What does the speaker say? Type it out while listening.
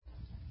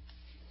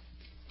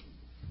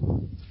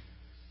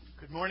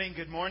Good morning,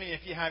 good morning.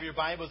 If you have your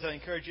Bibles, I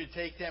encourage you to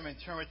take them and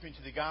turn with me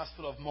to the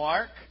Gospel of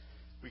Mark.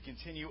 We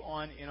continue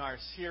on in our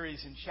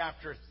series in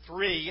chapter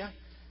 3.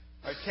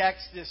 Our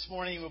text this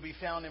morning will be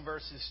found in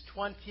verses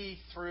 20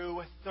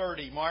 through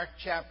 30. Mark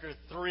chapter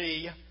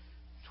 3,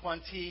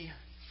 20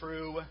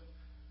 through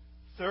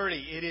 30.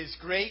 It is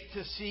great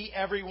to see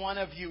every one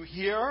of you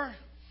here.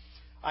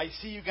 I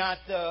see you got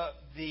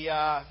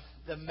the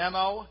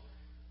memo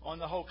on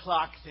the whole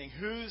clock thing.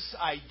 Whose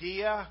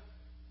idea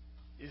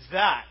is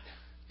that?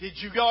 Did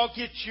you all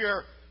get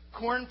your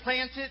corn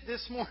planted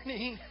this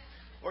morning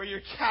or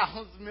your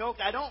cow's milk?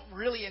 I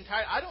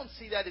don't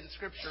see that in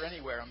Scripture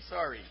anywhere. I'm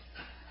sorry.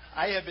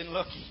 I have been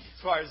looking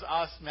as far as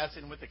us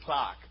messing with the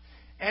clock.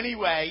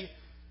 Anyway,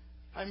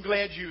 I'm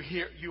glad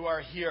you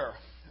are here.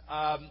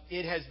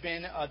 It has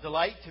been a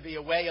delight to be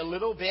away a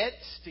little bit,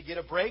 to get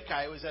a break.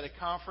 I was at a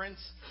conference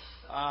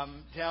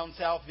down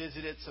south,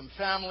 visited some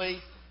family,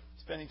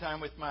 spending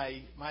time with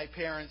my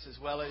parents as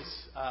well as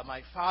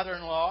my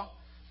father-in-law.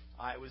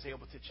 I was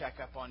able to check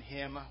up on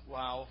him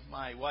while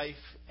my wife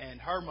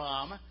and her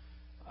mom,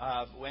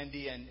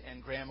 Wendy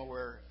and Grandma,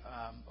 were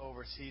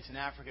overseas in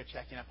Africa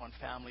checking up on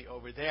family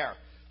over there.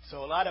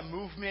 So a lot of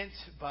movement,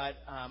 but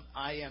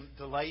I am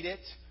delighted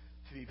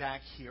to be back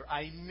here.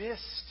 I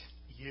missed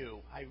you.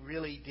 I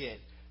really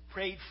did.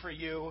 Prayed for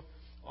you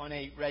on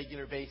a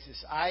regular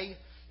basis.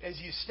 As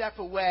you step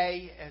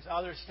away, as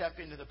others step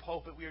into the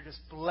pulpit, we are just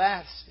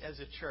blessed as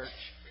a church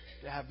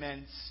to have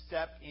men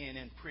step in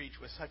and preach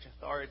with such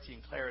authority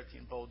and clarity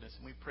and boldness,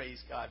 and we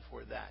praise God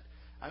for that.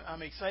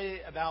 I'm excited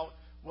about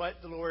what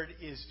the Lord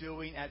is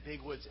doing at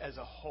Big Woods as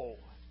a whole.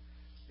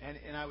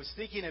 And I was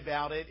thinking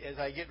about it as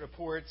I get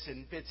reports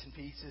and bits and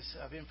pieces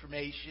of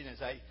information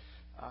as I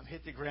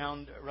hit the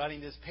ground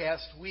running this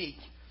past week.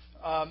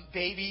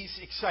 Babies,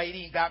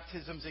 exciting.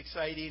 Baptisms,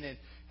 exciting.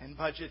 And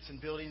budgets and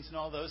buildings and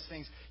all those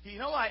things. You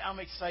know why I'm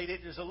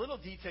excited? There's a little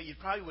detail you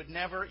probably would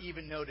never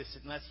even notice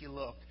it unless you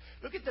looked.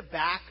 Look at the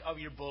back of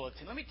your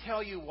bulletin. Let me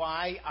tell you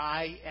why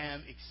I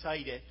am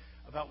excited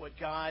about what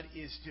God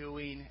is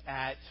doing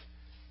at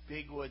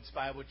Big Woods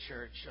Bible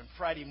Church. On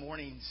Friday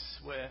mornings,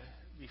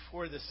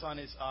 before the sun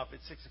is up at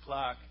 6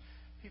 o'clock,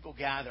 people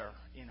gather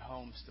in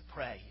homes to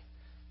pray.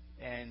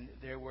 And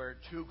there were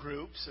two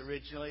groups,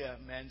 originally a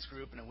men's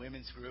group and a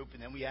women's group.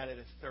 And then we added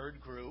a third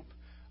group,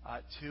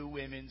 two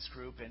women's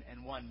group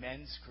and one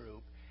men's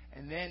group.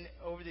 And then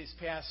over these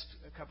past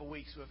couple of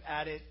weeks, we've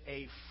added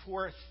a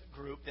fourth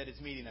group that is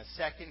meeting, a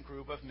second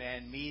group of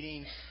men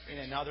meeting in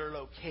another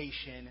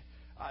location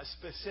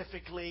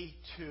specifically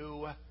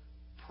to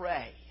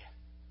pray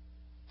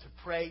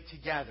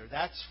together.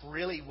 That's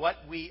really what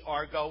we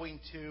are going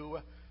to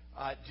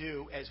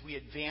do as we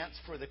advance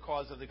for the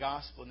cause of the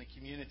gospel in the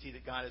community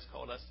that God has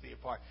called us to be a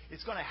part.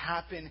 It's going to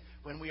happen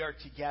when we are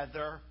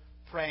together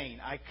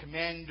praying. I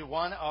commend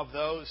one of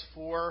those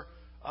four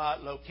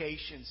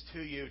locations to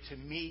you to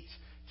meet,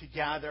 to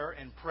gather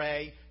and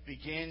pray.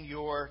 Begin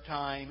your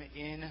time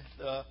in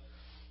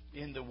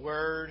the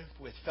Word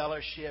with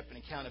fellowship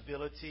and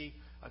accountability,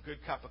 a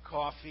good cup of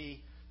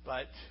coffee,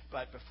 but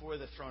before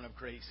the throne of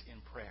grace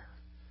in prayer.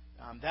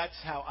 That's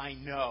how I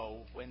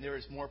know when there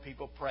is more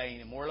people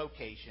praying in more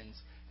locations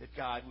that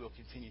God will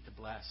continue to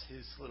bless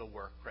His little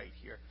work right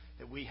here,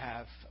 that we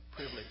have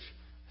privilege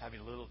of having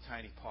a little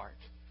tiny part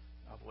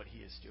of what He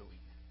is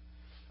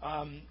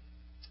doing.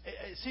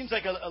 It seems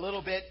like a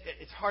little bit,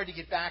 it's hard to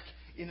get back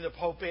into the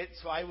pulpit,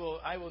 so I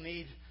will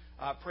need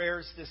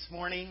prayers this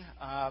morning.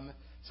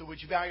 So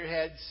would you bow your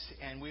heads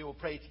and we will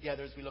pray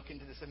together as we look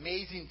into this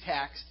amazing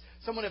text,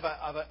 somewhat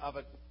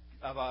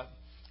of a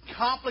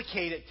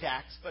complicated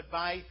text, but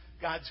by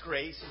God's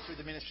grace and through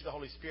the ministry of the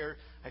Holy Spirit,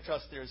 I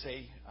trust there's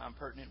a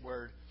pertinent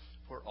word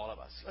for all of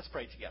us. Let's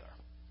pray together.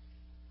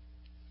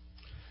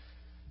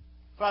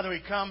 Father,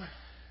 we come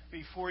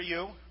before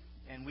you,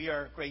 and we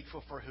are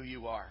grateful for who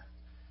you are.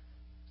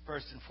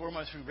 First and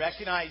foremost, we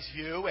recognize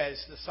you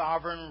as the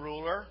sovereign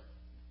ruler,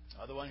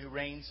 the one who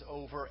reigns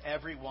over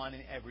everyone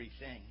and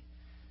everything.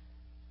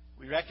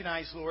 We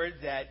recognize, Lord,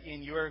 that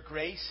in your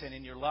grace and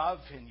in your love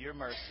and your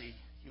mercy,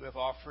 you have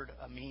offered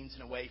a means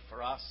and a way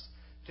for us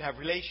to have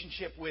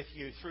relationship with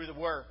you through the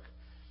work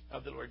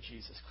of the Lord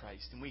Jesus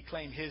Christ. And we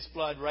claim His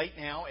blood right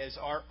now as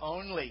our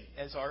only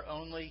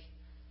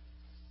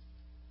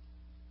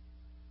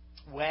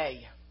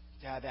way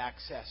to have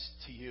access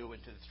to you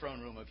and to the throne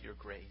room of your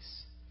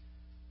grace.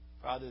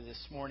 Father,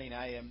 this morning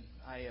I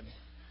am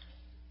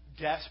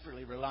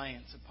desperately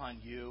reliant upon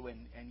you,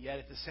 and yet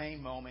at the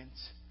same moment,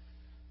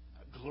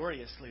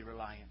 gloriously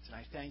reliant. And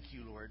I thank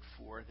you, Lord,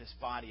 for this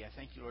body. I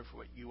thank you, Lord, for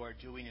what you are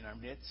doing in our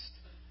midst.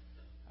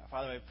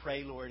 Father, I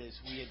pray, Lord, as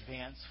we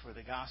advance for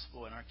the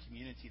gospel in our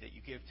community, that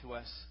you give to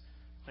us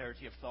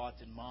clarity of thought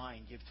and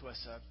mind. Give to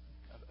us a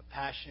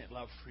passionate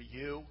love for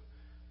you,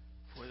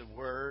 for the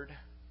Word,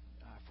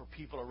 for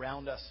people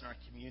around us in our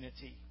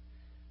community.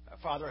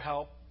 Father,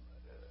 help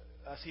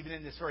us even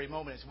in this very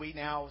moment as we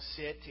now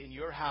sit in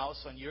your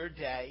house on your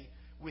day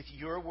with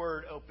your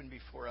Word open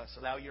before us.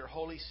 Allow your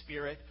Holy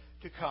Spirit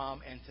to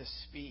come and to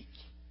speak.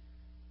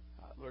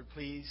 Lord,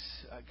 please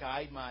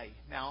guide my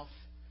mouth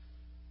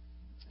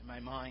in my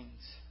mind,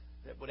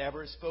 that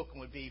whatever is spoken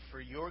would be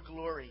for your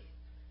glory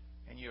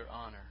and your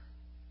honor.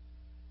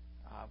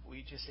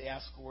 We just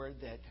ask, Lord,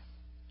 that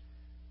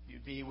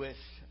you'd be with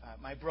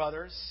my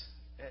brothers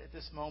at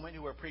this moment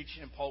who are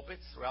preaching in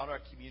pulpits throughout our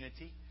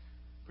community,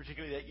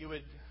 particularly that you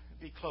would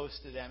be close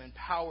to them,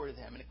 empower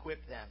them, and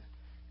equip them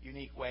in a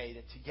unique way,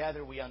 that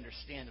together we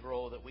understand the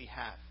role that we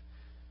have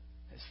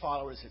as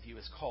followers of you,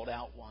 as called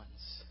out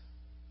ones,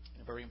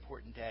 in a very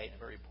important day, in a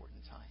very important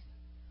time.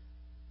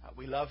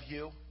 We love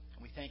you,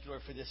 and we thank you,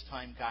 Lord, for this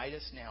time. Guide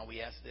us now.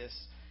 We ask this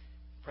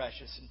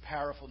precious and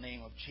powerful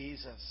name of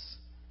Jesus.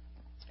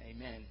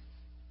 Amen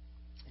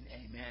and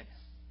amen.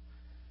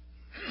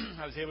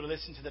 I was able to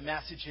listen to the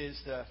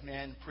messages the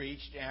man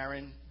preached.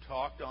 Aaron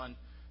talked on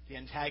the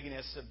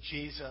antagonists of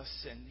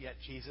Jesus, and yet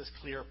Jesus'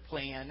 clear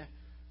plan,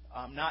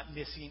 not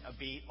missing a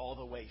beat all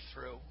the way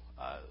through.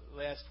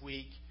 Last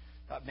week,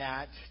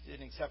 Matt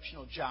did an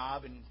exceptional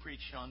job in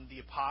preaching on the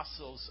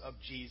apostles of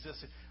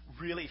Jesus. It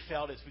really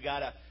felt as we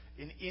got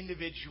an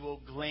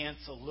individual glance,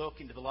 a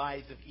look into the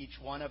lives of each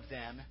one of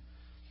them.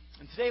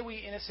 And today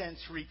we, in a sense,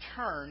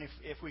 return,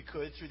 if we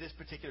could, through this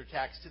particular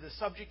text, to the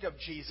subject of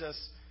Jesus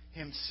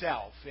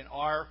himself and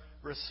our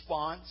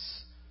response,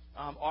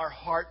 our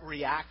heart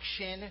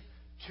reaction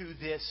to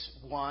this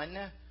one.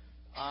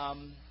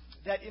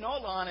 That in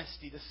all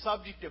honesty, the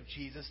subject of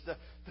Jesus, the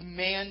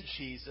man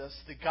Jesus,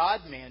 the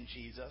God-man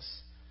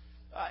Jesus,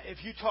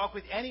 if you talk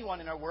with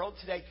anyone in our world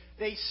today,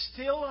 they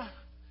still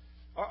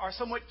are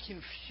somewhat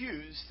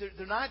confused.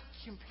 They're not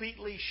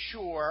completely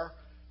sure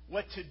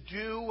what to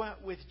do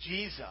with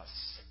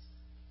Jesus.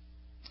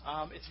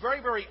 It's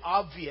very, very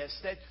obvious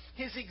that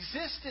his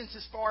existence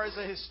as far as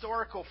a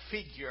historical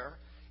figure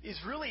is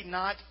really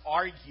not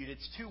argued.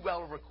 It's too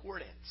well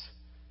recorded.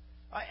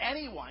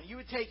 Anyone, you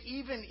would take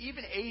even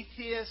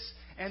atheists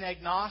and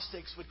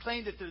agnostics would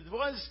claim that there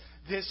was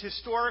this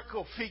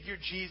historical figure,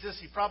 Jesus.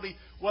 He probably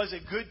was a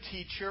good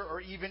teacher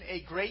or even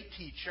a great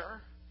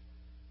teacher.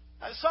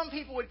 Some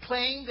people would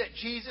claim that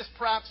Jesus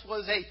perhaps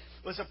was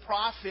a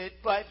prophet,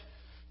 but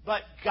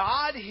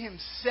God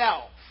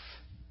himself,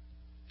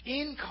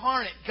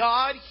 incarnate,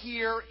 God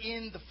here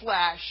in the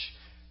flesh,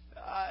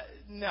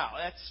 no,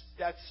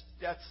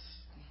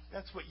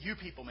 that's what you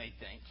people may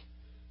think,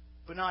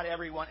 but not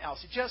everyone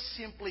else. It just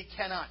simply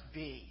cannot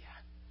be.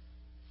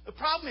 The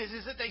problem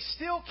is that they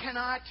still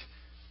cannot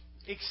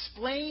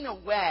explain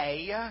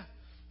away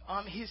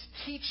his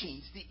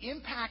teachings, the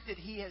impact that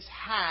he has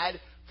had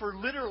for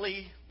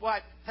literally,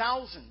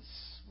 thousands,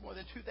 more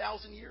than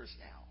 2,000 years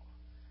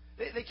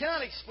now. They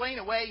cannot explain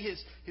away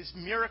his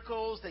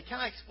miracles. They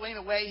cannot explain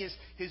away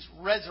his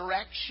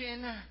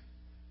resurrection.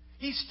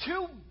 He's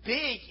too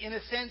big, in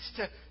a sense,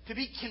 to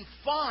be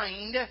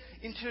confined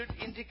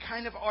into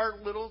kind of our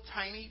little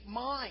tiny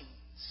minds.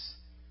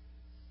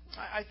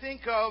 I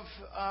think of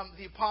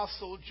the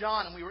Apostle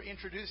John, and we were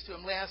introduced to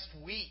him last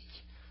week.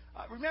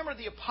 Remember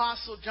the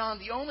Apostle John,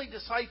 the only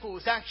disciple who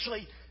was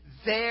actually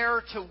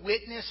there to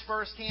witness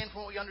firsthand,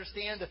 from what we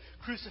understand, the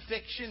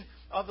crucifixion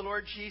of the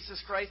Lord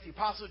Jesus Christ. The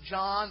Apostle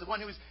John, the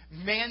one who was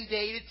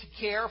mandated to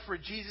care for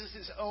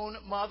Jesus' own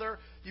mother.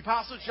 The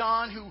Apostle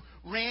John who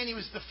ran, he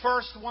was the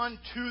first one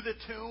to the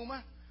tomb.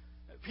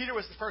 Peter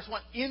was the first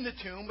one in the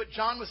tomb, but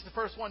John was the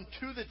first one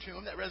to the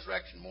tomb that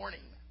resurrection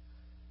morning.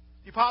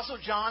 The Apostle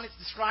John is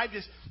described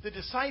as the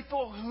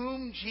disciple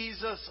whom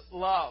Jesus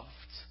loved.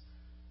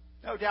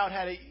 No doubt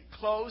had a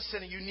close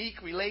and a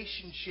unique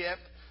relationship.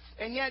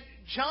 And yet,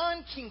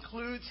 John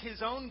concludes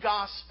his own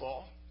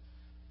gospel.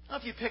 I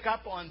don't know if you pick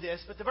up on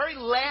this, but the very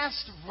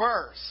last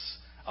verse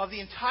of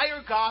the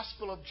entire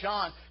gospel of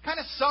John kind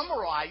of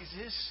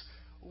summarizes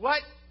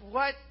what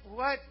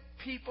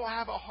people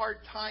have a hard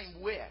time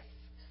with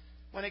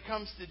when it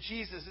comes to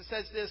Jesus. It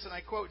says this, and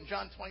I quote in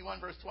John 21,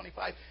 verse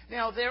 25.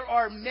 Now, there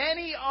are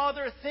many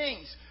other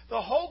things.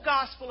 The whole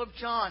gospel of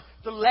John,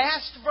 the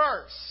last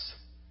verse.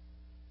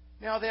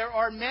 Now, there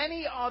are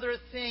many other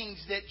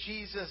things that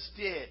Jesus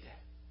did.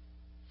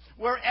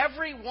 Were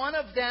every one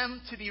of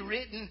them to be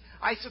written,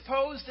 I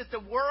suppose that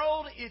the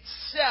world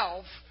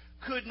itself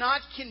could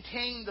not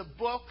contain the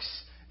books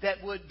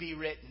that would be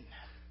written.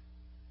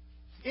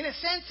 In a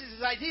sense, it's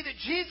this idea that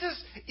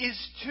Jesus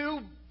is too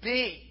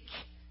big.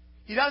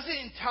 He doesn't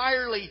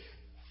entirely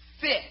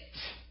fit.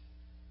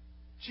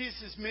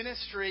 Jesus'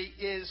 ministry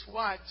is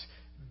what?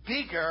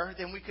 Bigger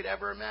than we could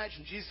ever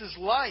imagine. Jesus'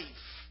 life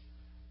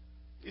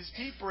is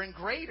deeper and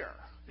greater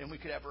than we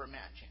could ever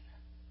imagine.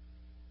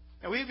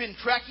 Now, we've been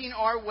trekking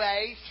our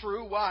way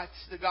through what?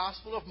 The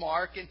Gospel of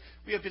Mark, and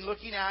we have been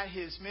looking at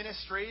his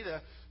ministry,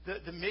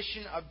 the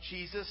mission of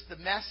Jesus, the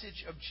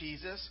message of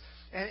Jesus.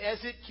 And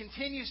as it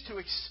continues to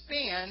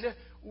expand,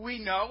 we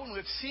know, and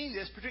we've seen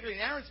this, particularly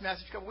in Aaron's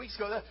message a couple weeks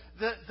ago,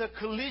 the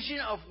collision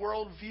of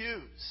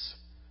worldviews.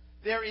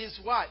 There is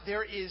what?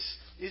 There is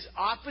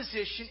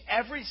opposition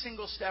every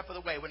single step of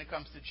the way when it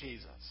comes to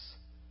Jesus.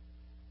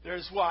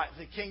 There's what?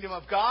 The kingdom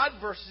of God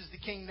versus the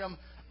kingdom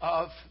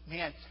of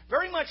man.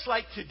 Very much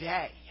like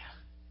today.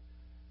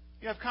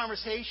 You have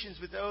conversations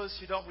with those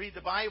who don't read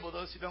the Bible,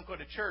 those who don't go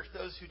to church,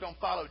 those who don't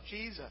follow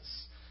Jesus.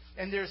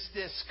 And there's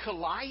this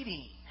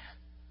colliding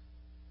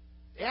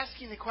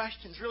asking the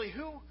questions, really,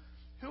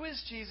 who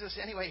is Jesus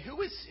anyway?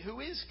 Who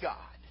is God?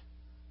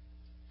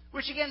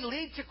 Which again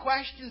lead to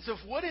questions of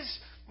what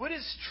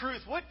is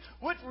truth?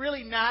 What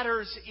really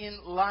matters in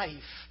life?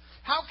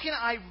 How can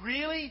I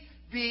really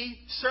be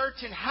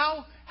certain?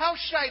 How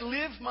should I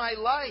live my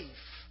life?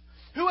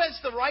 Who has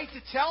the right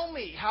to tell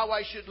me how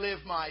I should live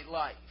my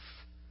life?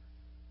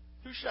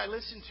 Who should I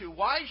listen to?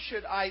 Why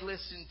should I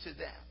listen to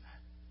them?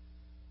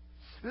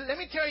 Let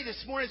me tell you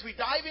this morning, as we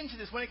dive into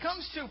this, when it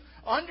comes to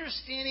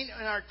understanding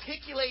and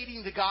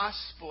articulating the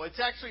gospel, it's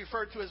actually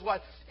referred to as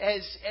what?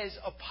 As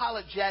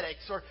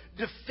apologetics, or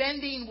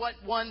defending what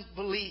one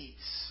believes.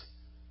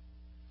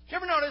 Do you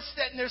ever notice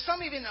that, and there's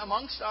some even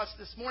amongst us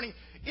this morning,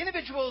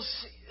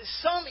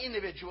 some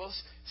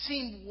individuals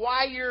seem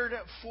wired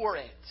for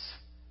it.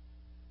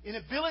 An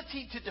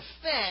ability to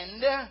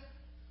defend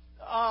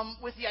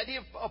with the idea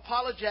of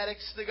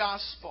apologetics, the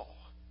gospel.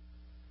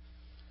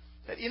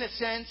 That in a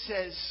sense,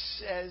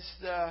 as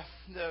the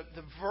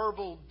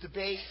verbal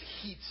debate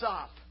heats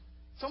up,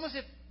 it's almost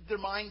as if their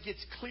mind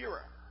gets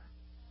clearer.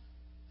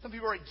 Some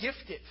people are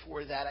gifted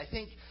for that. I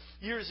think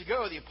years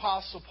ago, the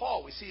Apostle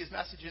Paul, we see his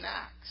message in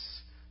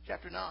Acts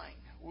chapter 9.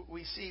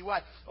 We see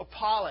what?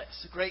 Apollos,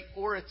 a great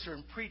orator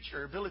and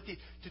preacher, ability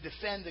to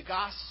defend the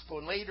gospel.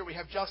 And later we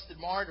have Justin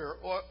Martyr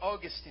or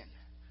Augustine.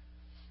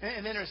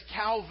 And then there's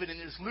Calvin and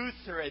there's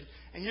Luther.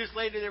 And years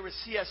later there was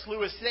C.S.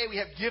 Lewis. Today we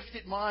have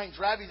gifted minds,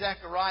 Ravi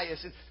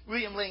Zacharias and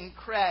William Lane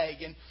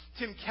Craig and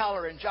Tim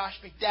Keller and Josh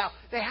McDowell.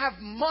 They have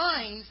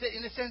minds that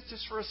in a sense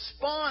just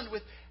respond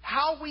with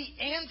how we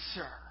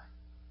answer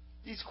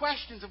these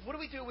questions of what do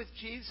we do with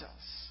Jesus?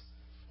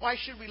 Why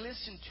should we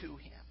listen to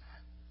Him?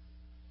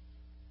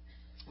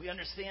 We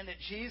understand that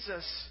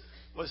Jesus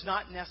was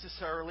not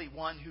necessarily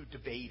one who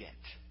debated.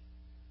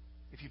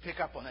 If you pick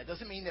up on that, it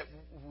doesn't mean that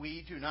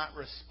we do not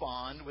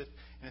respond with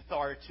an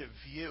authoritative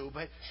view.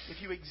 But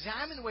if you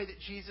examine the way that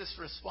Jesus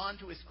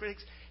responded to his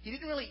critics,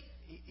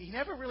 he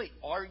never really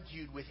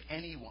argued with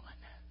anyone.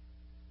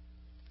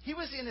 He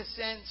was, in a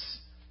sense,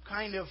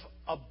 kind of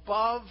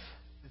above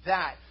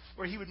that,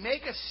 where he would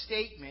make a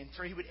statement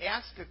or he would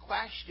ask a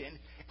question,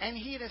 and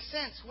he, in a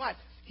sense, what?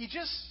 He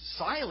just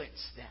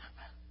silenced them.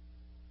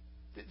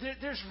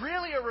 There's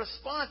really a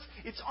response.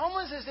 It's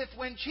almost as if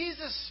when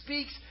Jesus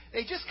speaks,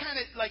 they just kind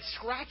of like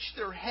scratch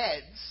their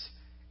heads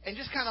and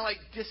just kind of like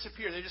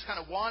disappear. They just kind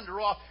of wander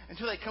off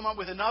until they come up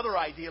with another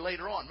idea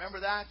later on.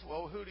 Remember that?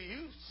 Well, who do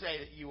you say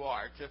that you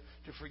are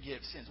to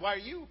forgive sins? Why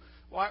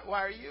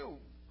are you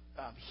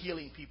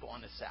healing people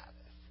on the Sabbath?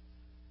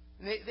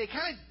 And they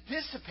kind of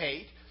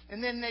dissipate,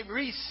 and then they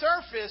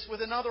resurface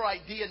with another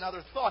idea,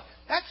 another thought.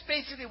 That's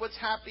basically what's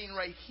happening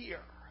right here.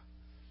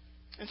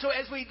 And so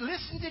as we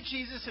listen to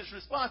Jesus'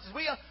 responses,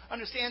 we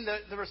understand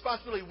the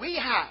responsibility we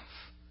have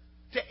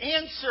to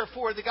answer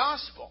for the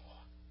gospel.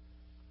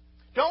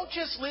 Don't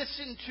just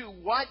listen to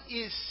what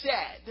is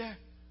said.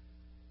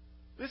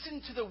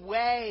 Listen to the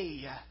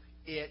way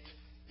it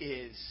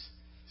is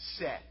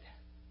said.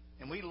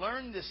 And we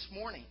learned this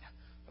morning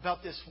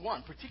about this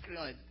one,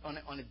 particularly on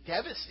a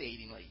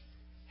devastatingly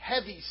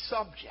heavy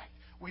subject.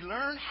 We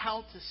learn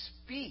how to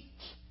speak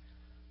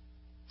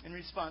in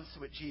response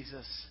to what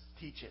Jesus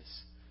teaches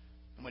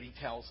and what he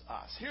tells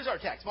us. Here's our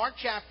text. Mark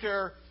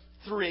chapter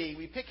 3.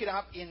 We pick it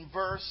up in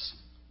verse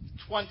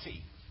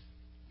 20.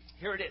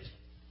 Here it is.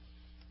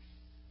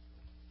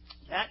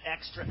 That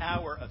extra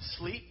hour of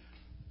sleep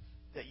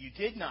that you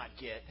did not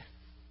get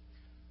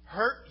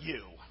hurt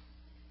you.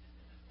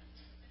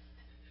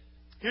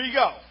 Here you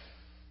go.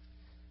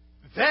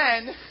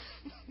 Then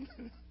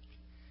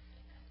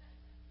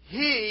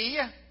he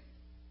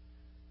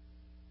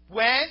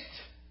went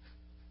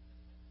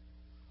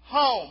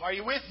home. Are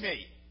you with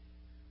me?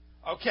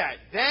 Okay.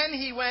 Then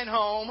he went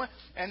home,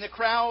 and the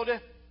crowd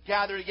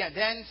gathered again.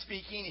 Then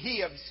speaking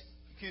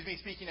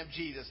of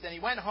Jesus. Then he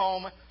went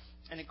home,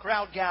 and the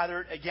crowd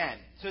gathered again,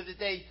 so that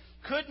they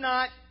could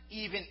not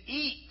even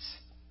eat.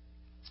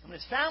 When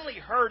his family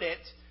heard it,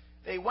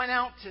 they went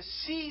out to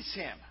seize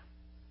him.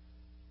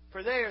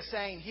 For they are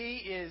saying he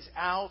is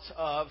out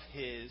of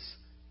his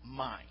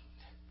mind.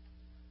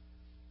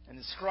 And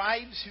the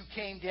scribes who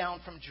came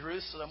down from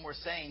Jerusalem were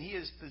saying he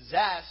is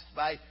possessed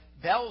by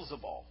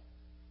Beelzebul.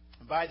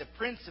 And by the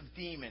prince of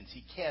demons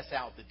he casts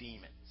out the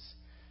demons.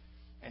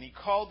 And he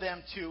called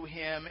them to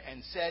him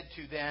and said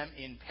to them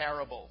in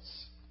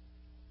parables,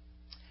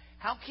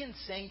 how can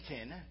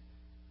Satan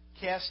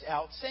cast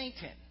out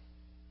Satan?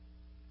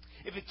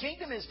 If a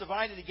kingdom is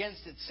divided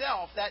against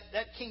itself,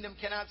 that kingdom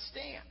cannot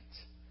stand.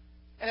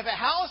 And if a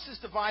house is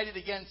divided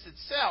against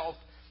itself,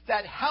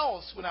 that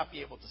house will not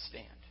be able to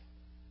stand.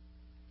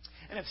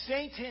 And if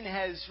Satan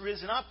has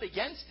risen up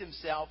against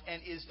himself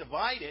and is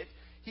divided,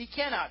 he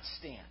cannot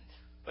stand.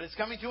 But it's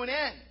coming to an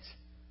end.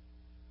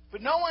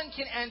 But no one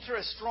can enter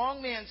a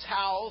strong man's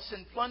house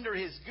and plunder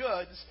his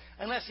goods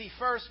unless he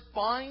first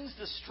binds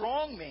the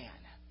strong man.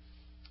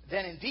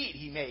 Then indeed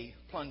he may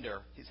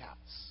plunder his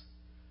house.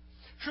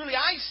 Truly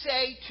I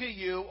say to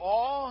you,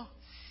 all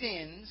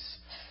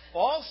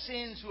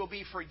sins will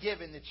be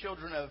forgiven the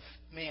children of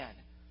man.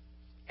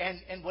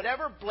 And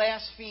whatever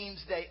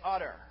blasphemies they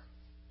utter.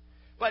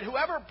 But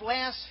whoever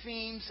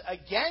blasphemes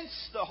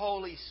against the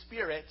Holy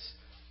Spirit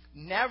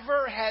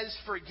never has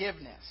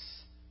forgiveness,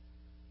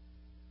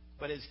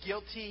 but is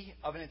guilty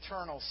of an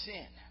eternal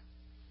sin.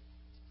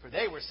 For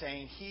they were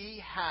saying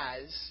he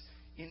has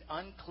an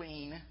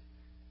unclean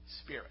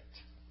spirit.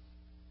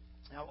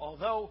 Now,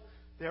 although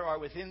there are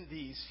within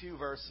these few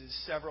verses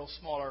several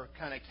smaller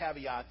kind of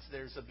caveats,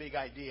 there's a big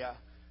idea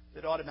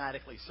that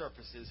automatically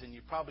surfaces, and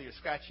you probably are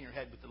scratching your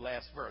head with the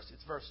last verse.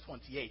 It's verse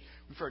 28,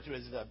 referred to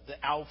as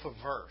the alpha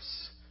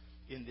verse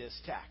in this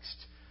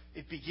text.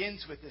 It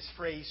begins with this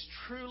phrase,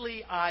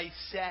 "Truly I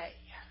say."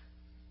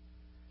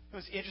 It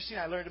was interesting.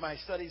 I learned in my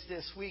studies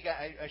this week.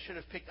 I should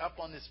have picked up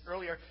on this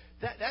earlier.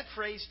 That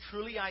phrase,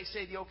 "Truly I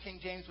say," the old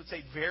King James would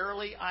say,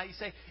 "Verily I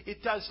say."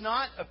 It does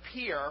not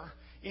appear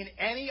in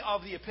any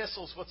of the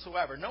epistles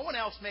whatsoever. No one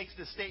else makes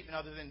this statement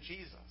other than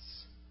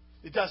Jesus.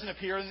 It doesn't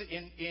appear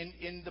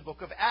in the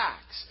book of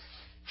Acts.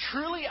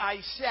 "Truly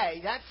I say,"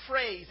 that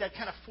phrase, that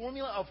kind of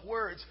formula of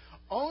words,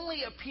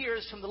 only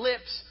appears from the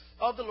lips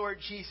of the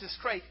Lord Jesus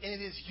Christ. And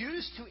it is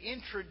used to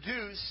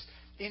introduce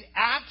an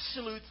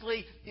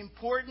absolutely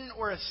important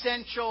or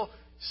essential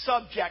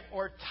subject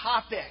or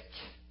topic.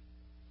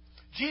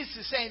 Jesus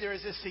is saying there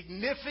is a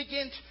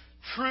significant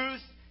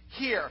truth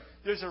here.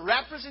 There's a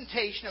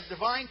representation of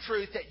divine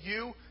truth that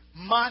you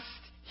must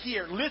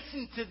hear.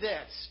 Listen to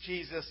this,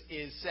 Jesus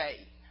is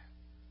saying.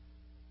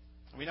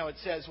 We know it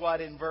says what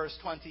in verse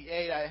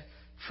 28?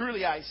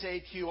 "Truly I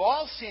say to you,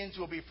 all sins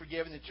will be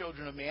forgiven the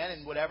children of man,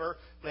 and whatever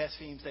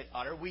blasphemies they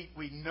utter."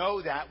 We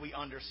know that. We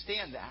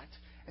understand that.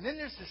 And then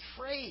there's this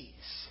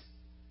phrase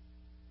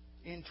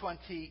in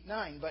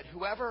 29, "But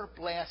whoever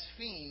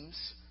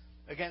blasphemes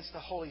against the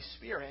Holy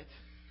Spirit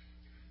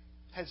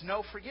has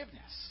no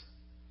forgiveness,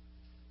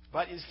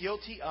 but is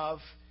guilty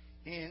of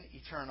an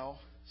eternal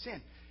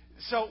sin."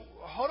 So,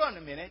 hold on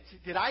a minute.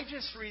 Did I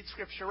just read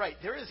Scripture right?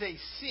 There is a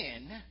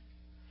sin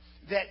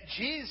that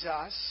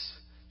Jesus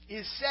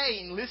is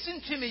saying,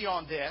 listen to me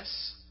on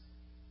this,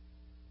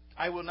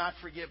 I will not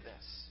forgive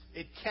this.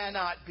 It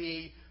cannot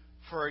be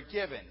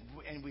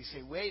forgiven. And we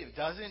say, wait,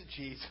 doesn't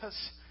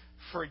Jesus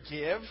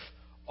forgive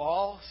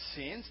all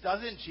sins?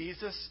 Doesn't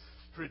Jesus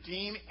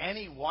redeem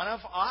any one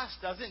of us?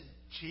 Doesn't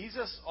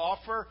Jesus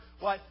offer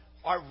what?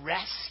 Our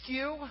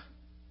rescue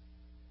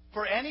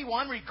for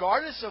anyone,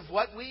 regardless of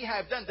what we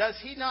have done? Does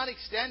he not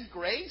extend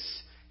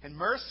grace and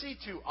mercy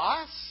to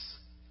us?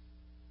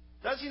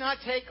 Does he not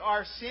take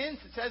our sins,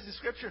 it says in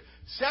Scripture,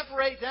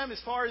 separate them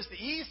as far as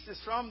the east is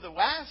from the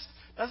west?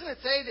 Doesn't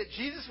it say that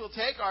Jesus will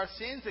take our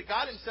sins, that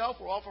God himself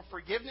will offer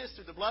forgiveness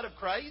through the blood of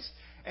Christ?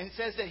 And it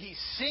says that he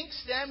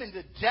sinks them in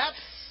the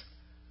depths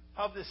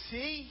of the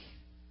sea.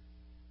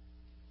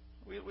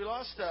 We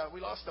lost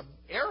an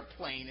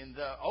airplane in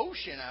the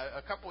ocean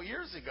a couple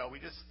years ago. We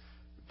just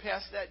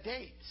passed that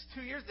date. It's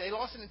 2 years. They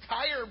lost an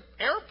entire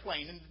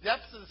airplane in the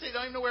depths of the sea. They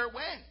don't even know where it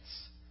went.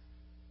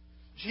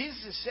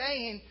 Jesus is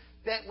saying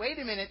that, wait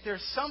a minute,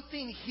 there's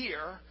something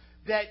here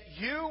that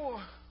you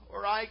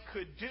or I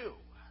could do.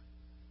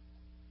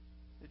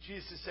 That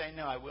Jesus is saying,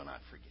 no, I will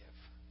not forgive.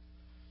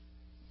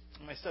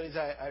 In my studies,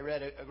 I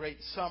read a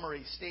great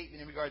summary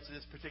statement in regards to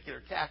this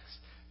particular text,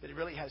 that it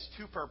really has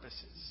two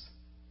purposes.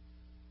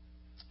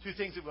 Two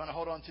things that we want to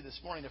hold on to this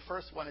morning. The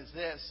first one is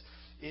this,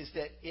 is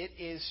that it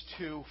is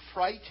to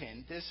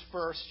frighten. This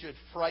verse should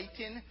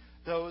frighten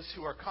those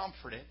who are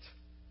comforted.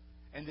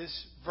 And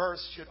this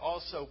verse should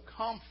also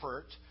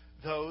comfort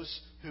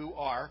those who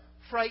are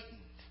frightened.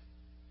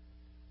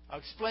 I'll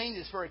explain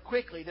this very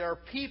quickly. There are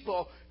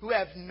people who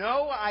have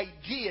no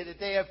idea that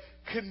they have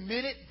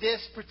committed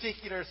this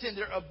particular sin.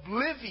 They're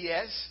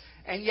oblivious,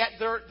 and yet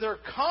they're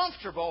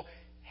comfortable,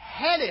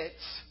 headed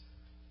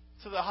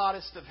to the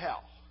hottest of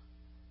hell.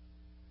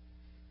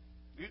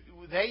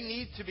 They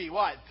need to be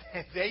what?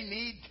 They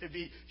need to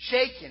be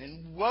shaken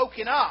and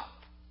woken up.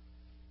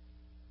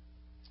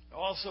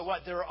 Also,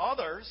 what? There are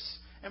others,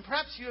 and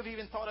perhaps you have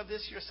even thought of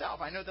this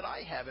yourself. I know that I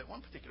have at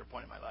one particular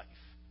point in my life.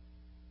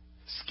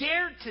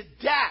 Scared to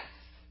death.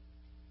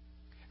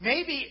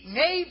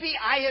 Maybe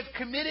I have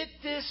committed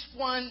this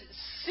one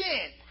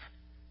sin.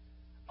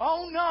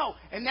 Oh no,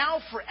 and now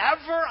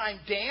forever I'm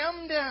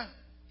damned?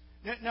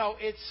 No,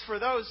 it's for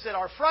those that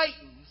are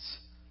frightened.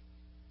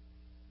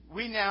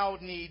 We now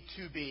need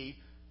to be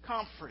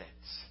comforted.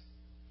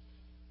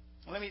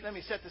 Let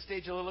me set the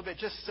stage a little bit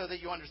just so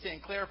that you understand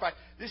and clarify.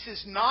 This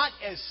is not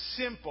as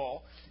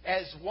simple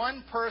as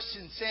one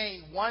person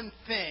saying one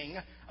thing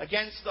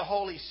against the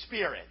Holy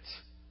Spirit.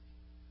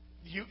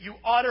 You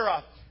utter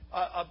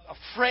a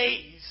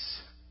phrase,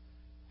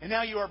 and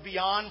now you are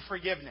beyond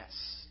forgiveness.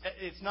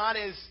 It's not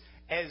as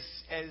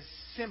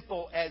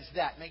simple as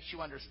that. Makes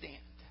you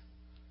understand.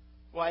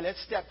 Why,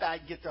 let's step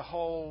back and get the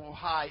whole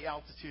high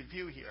altitude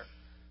view here.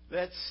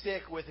 Let's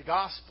stick with the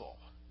gospel.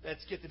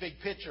 Let's get the big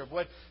picture of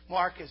what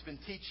Mark has been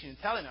teaching and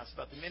telling us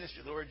about the ministry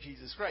of the Lord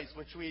Jesus Christ,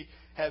 which we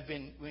have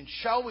been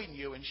showing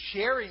you and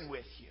sharing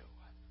with you.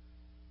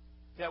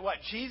 That what?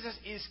 Jesus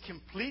is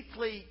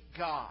completely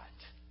God.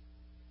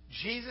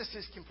 Jesus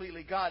is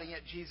completely God, and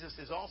yet Jesus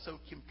is also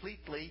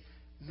completely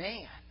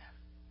man.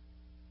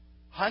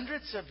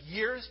 hundreds of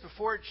years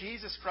before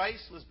Jesus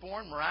Christ was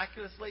born,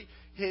 miraculously,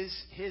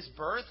 his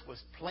birth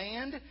was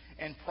planned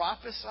and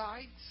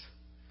prophesied.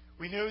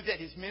 We knew that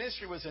his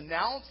ministry was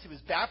announced. He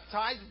was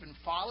baptized. We've been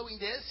following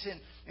this.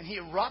 And he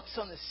erupts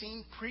on the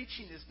scene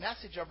preaching this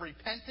message of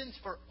repentance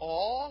for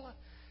all.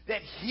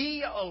 That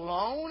he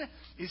alone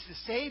is the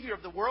Savior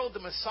of the world, the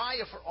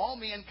Messiah for all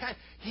mankind.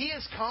 He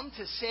has come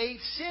to save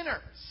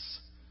sinners.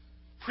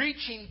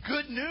 Preaching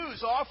good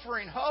news,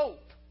 offering hope.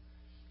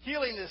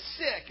 Healing the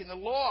sick and the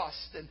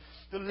lost and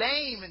the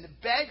lame and the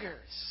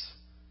beggars.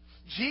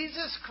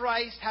 Jesus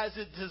Christ has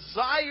a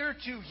desire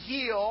to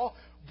heal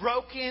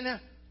broken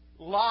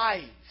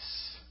lives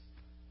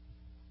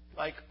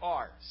like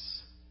ours.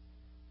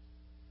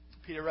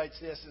 Peter writes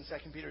this in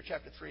 2 Peter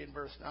chapter 3 and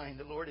verse 9.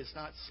 The Lord is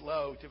not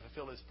slow to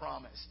fulfill His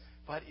promise,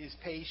 but is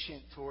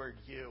patient toward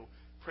you.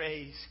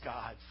 Praise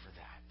God for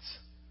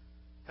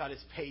that. God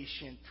is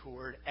patient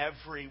toward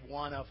every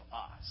one of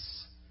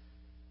us.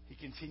 He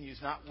continues,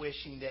 not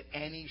wishing that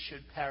any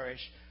should perish,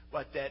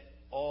 but that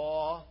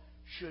all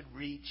should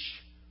reach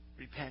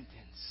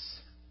repentance.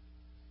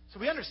 So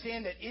we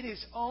understand that it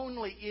is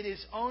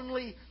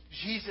only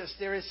Jesus.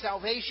 There is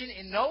salvation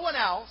in no one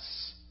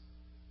else.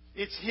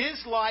 It's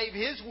His life,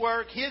 His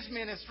work, His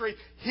ministry,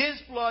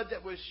 His blood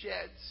that was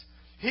shed,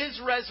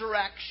 His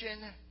resurrection.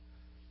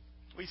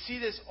 We see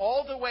this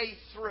all the way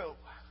through.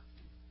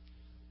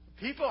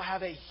 People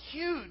have a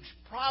huge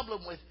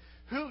problem with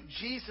who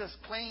Jesus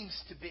claims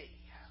to be.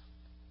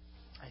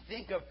 I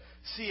think of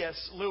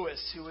C.S. Lewis,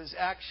 who was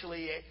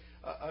actually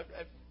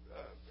at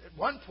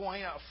one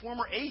point a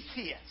former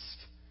atheist,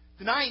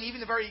 denying even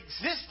the very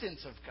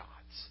existence of God,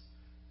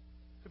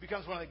 who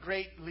becomes one of the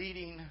great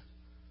leading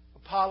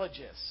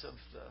apologists of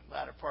the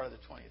latter part of the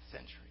 20th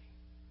century.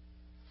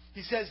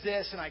 He says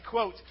this, and I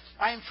quote,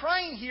 "I am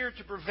trying here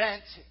to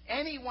prevent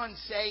anyone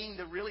saying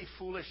the really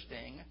foolish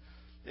thing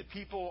that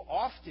people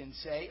often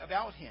say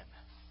about Him.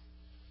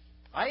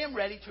 I am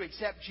ready to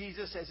accept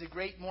Jesus as a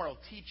great moral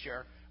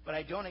teacher, but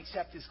I don't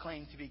accept His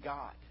claim to be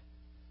God.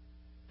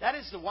 That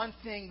is the one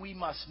thing we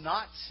must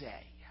not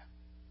say.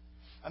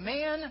 A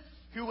man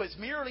who was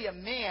merely a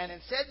man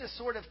and said the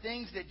sort of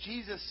things that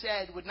Jesus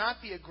said would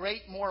not be a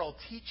great moral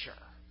teacher.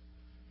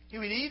 He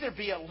would either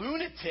be a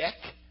lunatic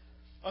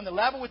on the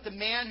level with the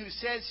man who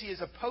says he is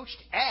a poached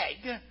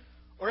egg,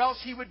 or else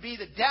he would be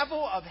the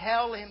devil of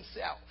hell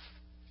himself.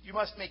 You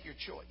must make your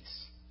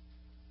choice.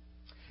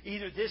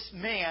 Either this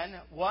man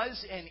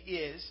was and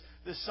is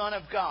the Son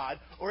of God,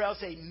 or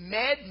else a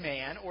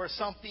madman or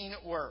something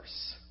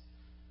worse.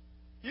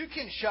 You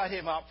can shut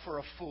him up for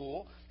a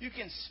fool. You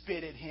can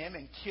spit at him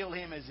and kill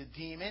him as a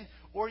demon,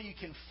 or you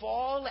can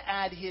fall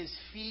at his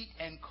feet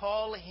and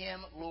call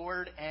him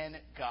Lord and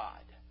God.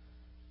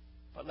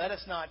 But let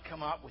us not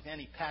come up with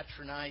any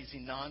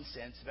patronizing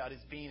nonsense about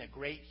his being a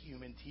great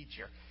human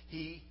teacher.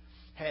 He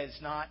has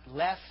not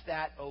left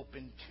that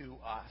open to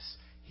us.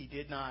 He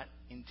did not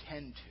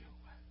intend to."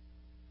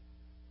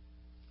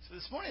 So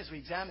this morning as we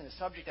examine the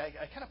subject, I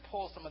kind of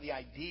pull some of the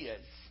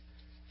ideas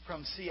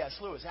from C.S.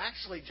 Lewis.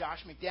 Actually,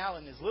 Josh McDowell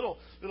in his little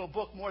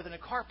book, More Than a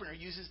Carpenter,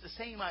 uses the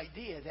same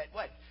idea that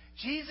what?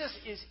 Jesus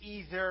is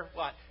either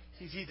what?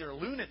 He's either a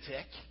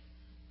lunatic,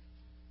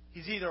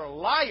 he's either a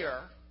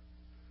liar,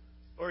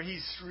 or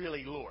he's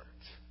really Lord.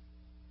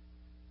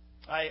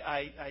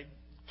 I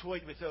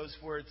toyed with those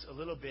words a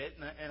little bit,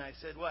 and I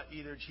said, what?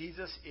 Either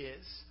Jesus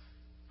is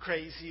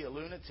crazy, a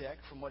lunatic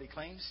from what he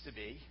claims to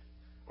be,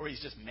 or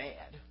he's just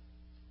mad.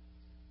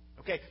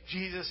 Okay,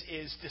 Jesus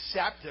is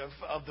deceptive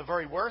of the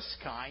very worst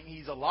kind.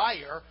 He's a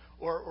liar,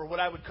 or what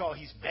I would call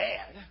he's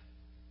bad.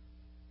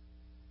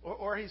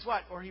 Or he's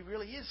what? Or he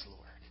really is Lord.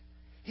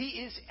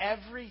 He is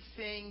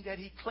everything that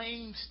he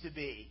claims to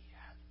be.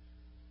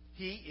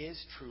 He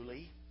is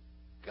truly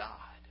God.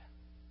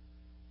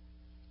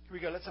 Here we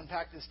go. Let's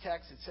unpack this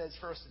text. It says,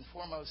 first and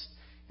foremost,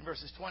 in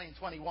verses 20 and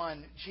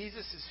 21,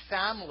 Jesus'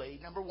 family,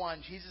 number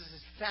one,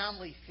 Jesus'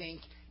 family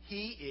think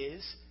he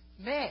is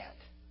mad.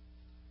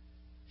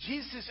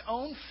 Jesus'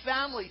 own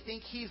family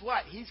think he's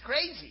what? He's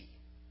crazy.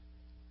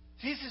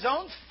 Jesus'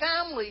 own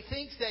family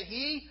thinks that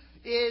he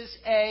is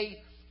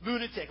a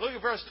lunatic. Look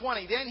at verse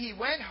 20. Then he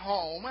went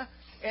home,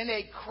 and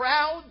a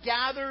crowd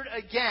gathered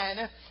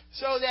again,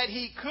 so that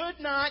he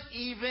could not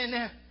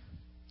even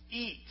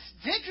eat.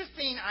 It's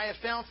interesting, I have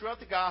found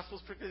throughout the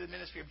Gospels, particularly the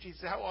ministry of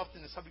Jesus, how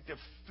often the subject of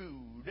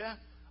food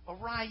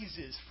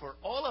arises for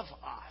all of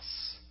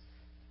us.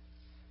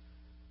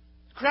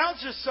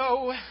 Crowds are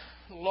so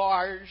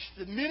large,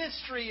 the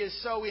ministry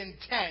is so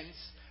intense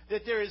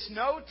that there is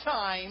no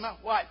time.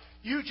 What?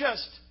 You've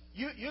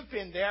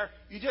been there.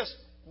 You just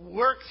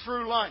work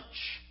through lunch.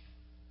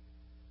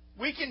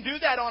 We can do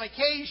that on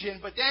occasion,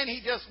 but then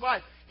he just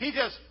what? He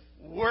just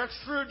works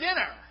through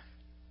dinner.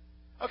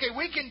 Okay,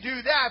 we can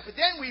do that, but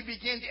then we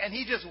begin, and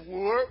he just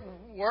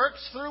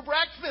works through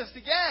breakfast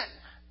again.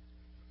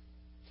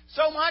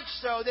 So much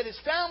so that his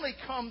family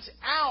comes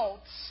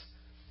out.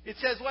 It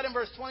says what in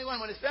verse 21?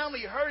 When his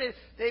family heard it,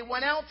 they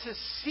went out to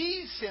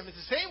seize him. It's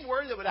the same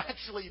word that would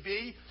actually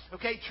be,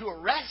 okay, to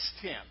arrest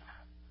him.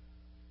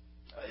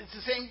 it's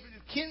the same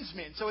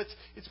kinsman. So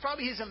it's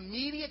probably his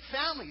immediate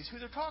family is who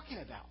they're talking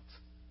about.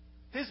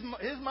 His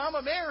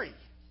mama Mary.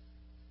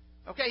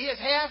 Okay, he has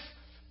half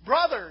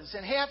brothers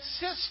and half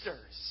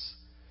sisters.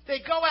 They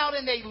go out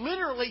and they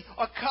literally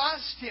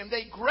accost him.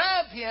 They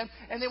grab him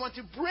and they want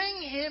to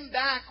bring him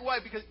back. Why?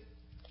 Because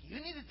you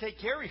need to take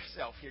care of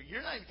yourself here.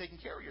 You're not even taking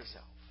care of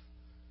yourself.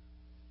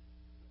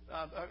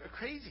 A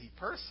crazy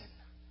person,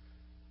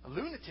 a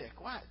lunatic,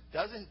 what?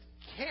 Doesn't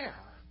care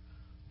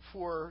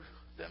for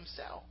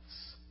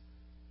themselves.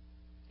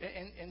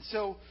 And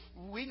so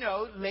we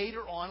know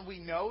later on, we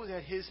know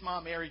that his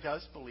mom Mary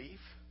does believe.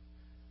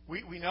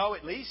 We know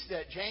at least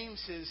that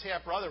James, his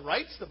half-brother,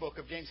 writes the book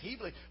of James. He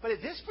believes. But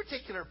at this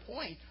particular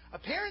point,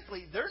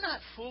 apparently they're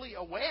not fully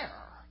aware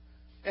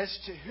as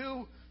to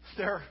who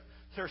their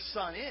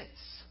son is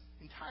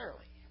entirely.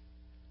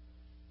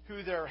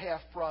 Who their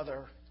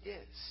half-brother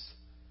is.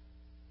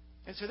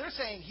 And so they're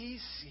saying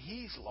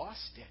he's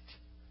lost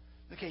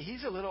it. Okay,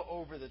 he's a little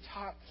over the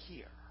top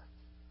here.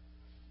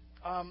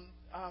 I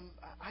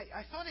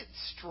thought it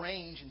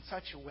strange in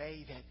such a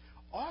way that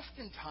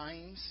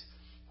oftentimes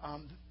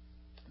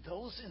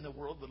those in the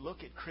world would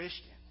look at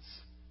Christians.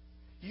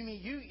 You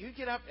mean you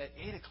get up at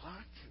 8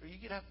 o'clock, or you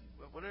get up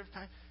at whatever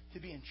time to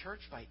be in church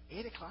by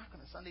 8 o'clock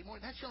on a Sunday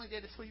morning? That's the only day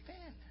to sleep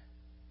in.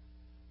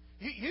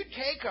 You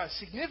take a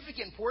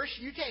significant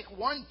portion, you take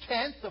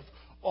 1/10 of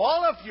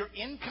all of your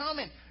income,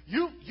 and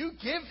you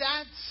give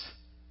that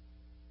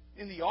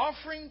in the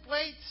offering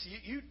plates.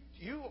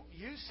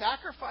 You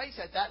sacrifice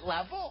at that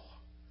level.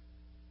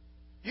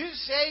 You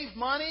save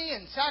money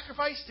and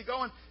sacrifice to go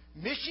on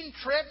mission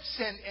trips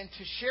and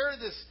to share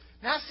this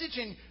message,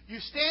 and you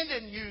stand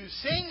and you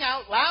sing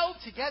out loud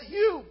together.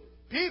 You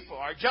people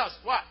are just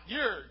what?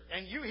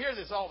 And you hear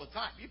this all the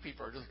time. You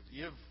people are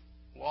you've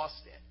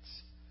lost it.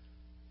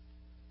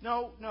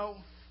 No,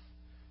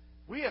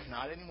 we have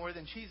not any more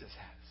than Jesus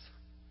has.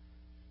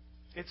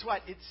 It's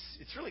what?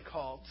 It's really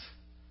called,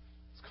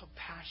 it's called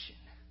passion.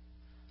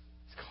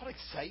 It's called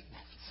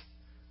excitement.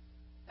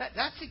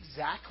 That's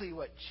exactly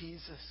what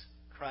Jesus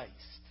Christ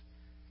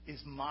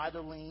is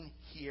modeling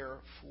here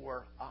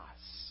for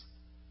us.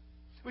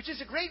 Which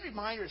is a great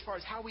reminder as far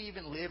as how we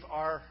even live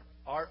our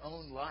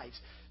own lives.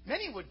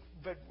 Many would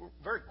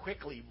very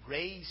quickly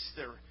raise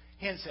their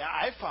hand and say,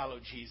 I follow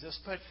Jesus,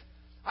 but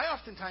I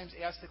oftentimes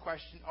ask the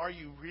question, are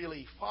you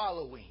really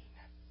following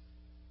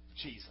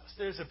Jesus?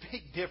 There's a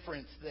big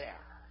difference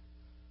there.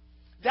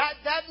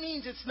 That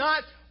means it's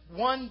not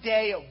one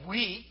day a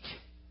week.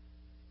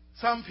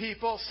 Some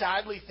people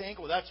sadly think,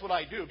 well, that's what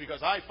I do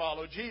because I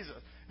follow Jesus.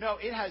 No,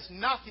 it has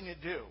nothing to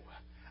do.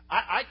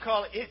 I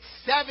call it's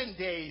 7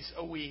 days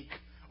a week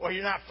or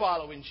you're not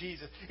following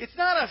Jesus. It's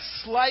not a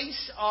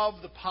slice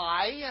of the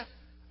pie.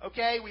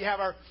 Okay, we have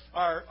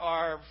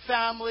our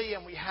family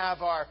and we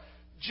have our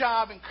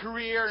job and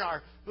career and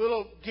our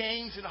little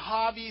games and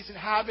hobbies and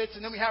habits,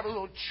 and then we have a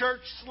little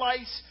church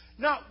slice.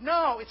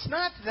 No, it's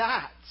not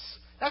that.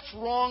 That's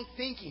wrong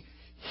thinking.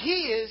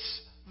 He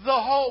is the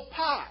whole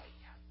pie.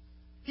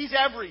 He's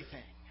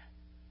everything.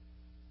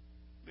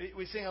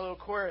 We sing a little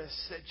chorus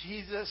that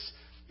Jesus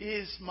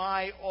is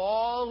my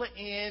all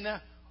in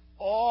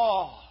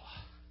all.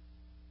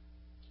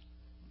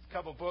 A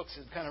couple books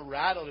have kind of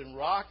rattled and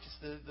rocked just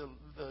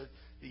the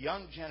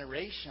young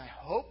generation. I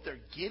hope they're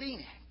getting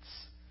it.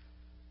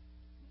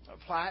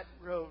 Platt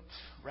wrote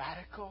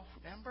radical,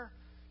 remember?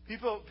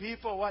 People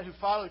who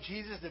follow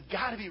Jesus, they've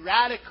got to be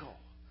radical.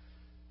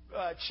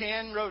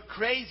 Chan wrote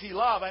crazy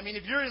love. I mean,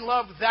 if you're in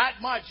love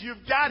that much,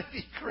 you've got to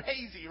be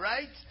crazy,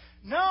 right?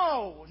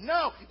 No.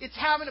 It's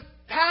having a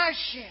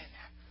passion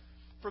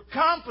for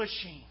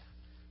accomplishing.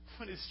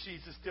 What is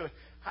Jesus doing?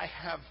 I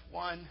have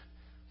one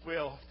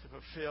will to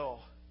fulfill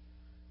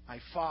my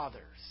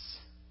Father's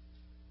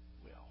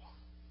will.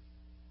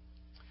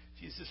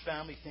 Jesus'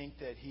 family think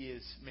that he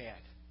is mad.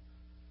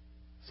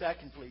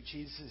 Secondly,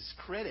 Jesus'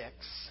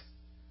 critics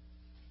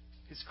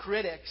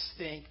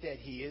think that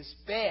he is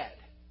bad,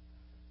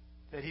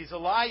 that he's a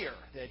liar,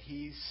 that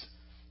he's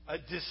a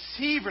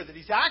deceiver, that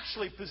he's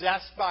actually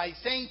possessed by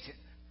Satan.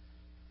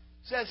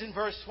 It says in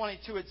verse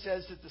 22, it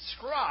says that the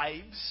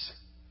scribes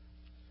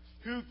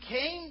who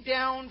came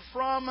down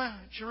from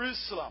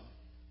Jerusalem,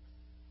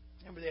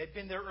 remember they had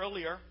been there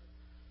earlier,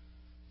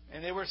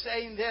 and they were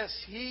saying this,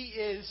 he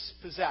is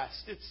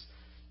possessed.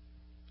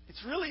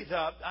 It's really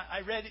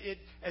I read it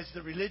as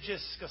the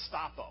religious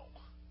Gestapo.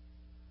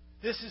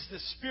 This is the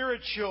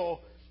spiritual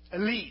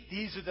elite.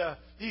 These are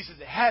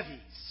the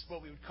heavies,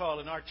 what we would call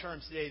in our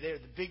terms today. They're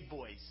the big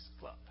boys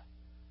club.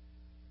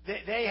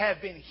 They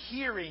have been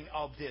hearing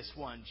of this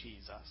one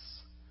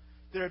Jesus.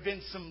 There have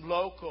been some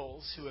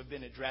locals who have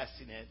been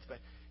addressing it, but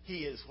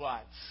he is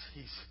what?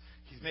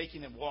 He's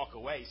making them walk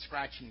away,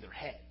 scratching their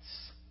heads.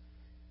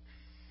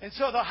 And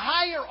so the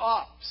higher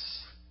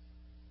ups,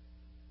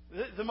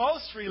 the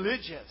most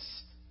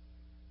religious,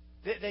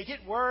 they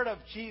get word of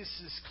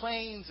Jesus'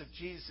 claims, of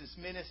Jesus'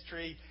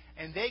 ministry,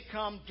 and they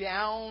come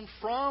down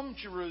from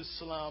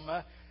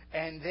Jerusalem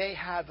and they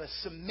have a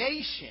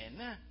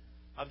summation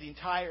of the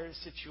entire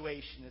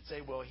situation and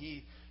say, well,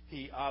 he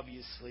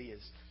obviously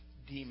is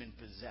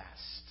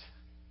demon-possessed.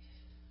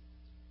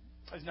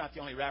 It's not the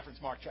only reference.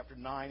 Mark chapter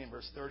 9 and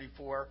verse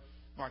 34.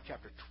 Mark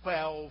chapter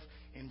 12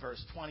 in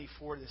verse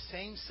 24. The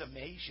same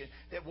summation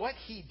that what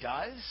he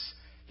does,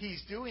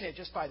 he's doing it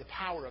just by the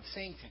power of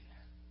Satan.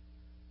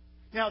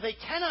 Now, they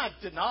cannot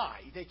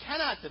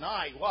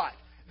deny what?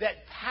 That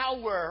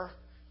power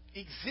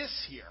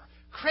exists here.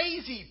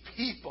 Crazy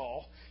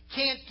people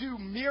can't do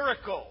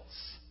miracles.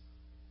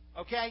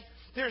 Okay?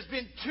 There's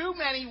been too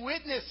many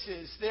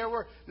witnesses. There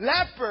were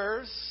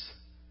lepers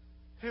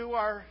who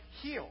are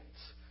healed.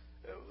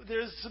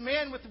 There's a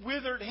man with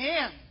withered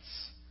hands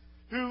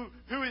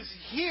who is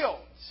healed.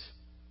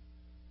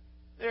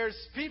 There's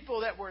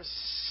people that were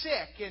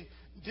sick and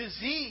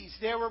diseased.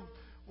 There were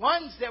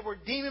ones that were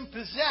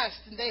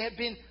demon-possessed, and they have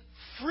been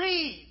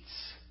freed.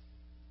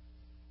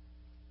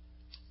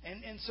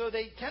 And so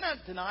they cannot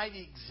deny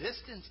the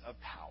existence of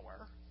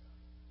power.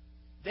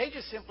 They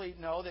just simply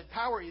know that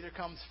power either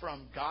comes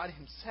from God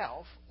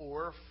himself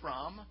or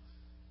from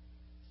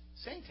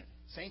Satan.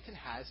 Satan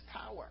has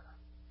power.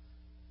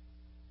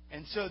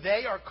 And so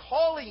they are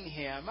calling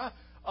him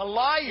a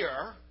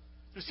liar.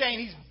 They're saying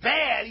he's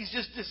bad. He's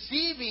just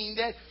deceiving,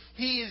 that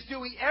he is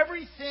doing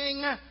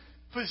everything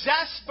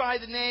possessed by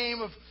the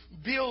name of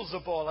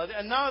Beelzebul,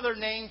 another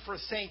name for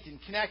Satan,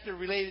 connected,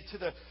 related to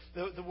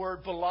the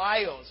word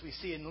Belial, as we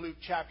see in Luke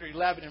chapter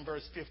 11 and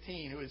verse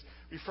 15, who is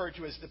referred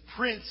to as the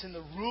prince and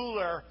the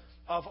ruler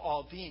of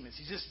all demons.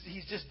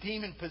 He's just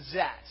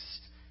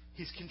demon-possessed.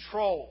 He's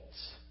controlled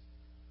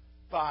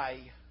by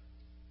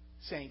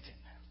Satan.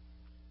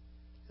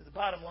 So the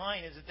bottom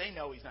line is that they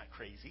know he's not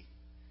crazy.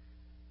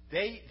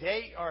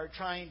 They are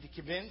trying to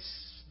convince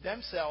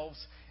themselves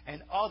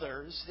and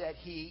others that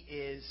he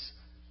is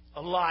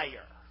a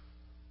liar,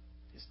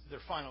 is their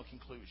final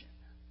conclusion.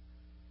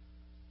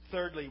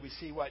 Thirdly, we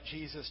see what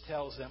Jesus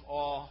tells them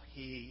all: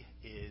 he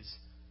is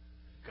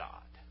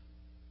God.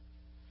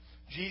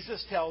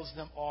 Jesus tells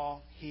them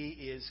all he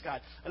is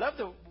God. I love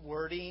the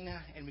wording,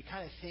 and we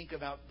kind of think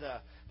about the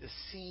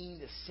scene,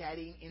 the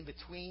setting in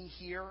between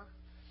here.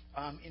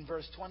 In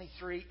verse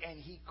 23, and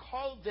he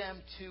called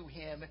them to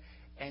him,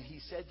 and he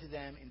said to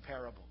them in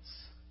parables.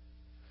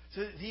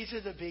 So these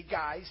are the big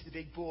guys, the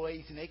big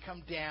boys, and they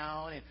come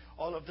down, and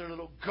all of their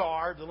little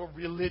garb, little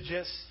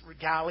religious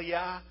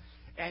regalia,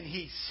 and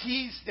he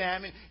sees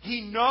them, and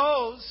he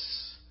knows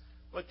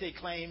what they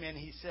claim, and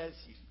he says,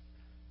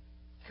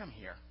 come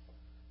here.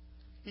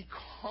 He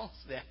calls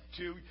them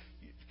to,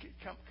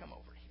 come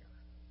over here.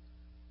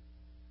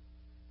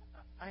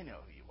 I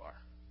know who you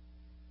are.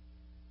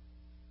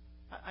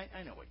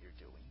 I know what you're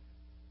doing.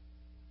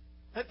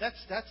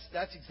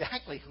 That's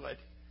exactly what.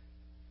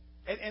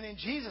 And in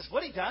Jesus,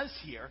 what he does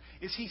here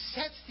is he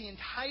sets the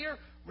entire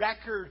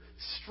record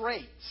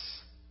straight.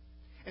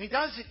 And he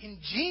does it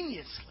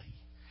ingeniously.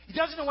 He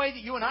does it in a way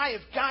that you and I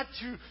have got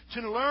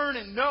to learn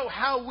and know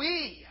how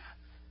we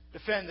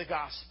defend the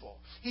gospel.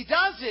 He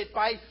does it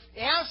by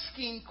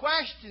asking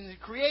questions and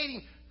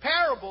creating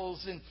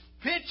parables and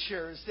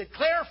pictures that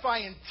clarify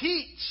and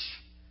teach,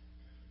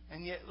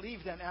 and yet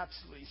leave them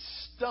absolutely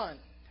stunned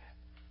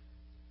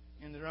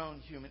in their own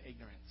human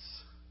ignorance.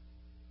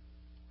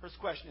 First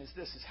question is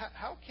this: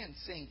 how can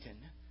Satan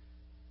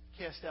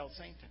cast out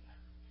Satan?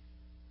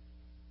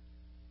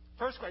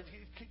 First question,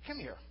 come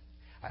here.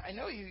 I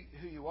know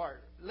who you are.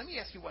 Let me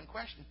ask you one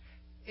question.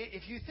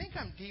 If you think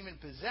I'm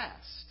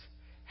demon-possessed,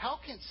 how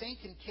can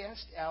Satan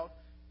cast out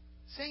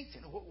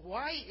Satan?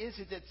 Why is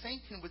it that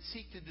Satan would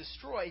seek to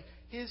destroy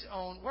his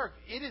own work?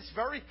 It is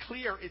very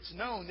clear, it's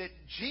known, that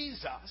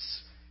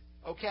Jesus,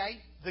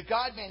 the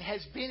God-man,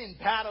 has been in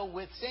battle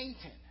with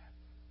Satan.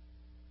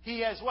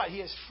 He has what? He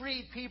has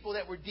freed people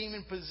that were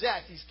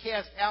demon-possessed. He's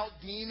cast out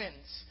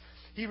demons.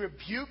 He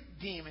rebuked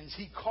demons.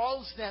 He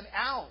calls them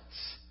out.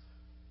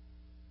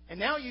 And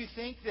now you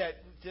think that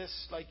this,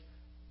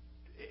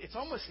 it's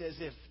almost as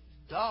if,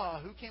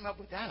 who came up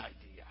with that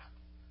idea?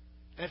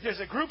 And if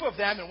there's a group of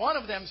them and one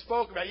of them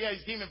spoke about,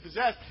 he's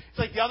demon-possessed, it's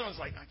like the other one's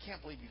like, I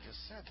can't believe you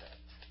just said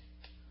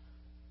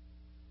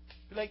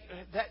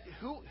that.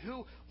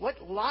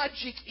 What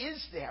logic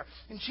is there?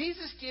 And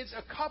Jesus gives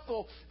a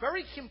couple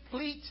very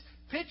complete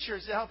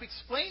pictures to help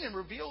explain and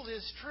reveal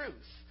this truth.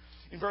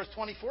 In verse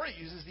 24,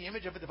 he uses the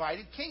image of a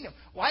divided kingdom.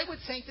 Why would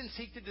Satan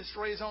seek to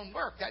destroy his own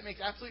work? That makes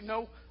absolutely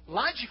no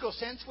logical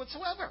sense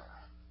whatsoever.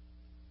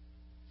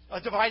 A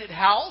divided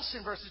house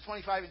in verses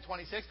 25 and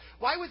 26.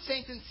 Why would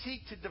Satan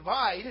seek to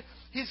divide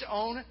his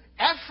own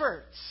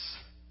efforts?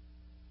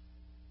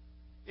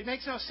 It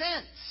makes no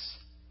sense.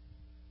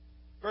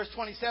 Verse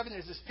 27,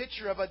 there's this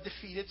picture of a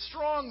defeated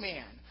strong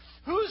man.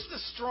 Who's the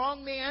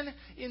strong man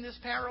in this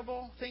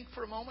parable? Think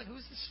for a moment.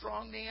 Who's the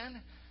strong man?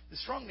 The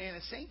strong man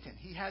is Satan.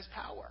 He has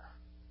power.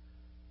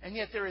 And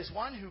yet there is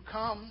one who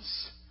comes,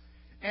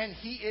 and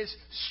he is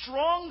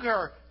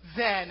stronger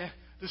than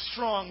the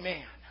strong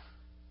man,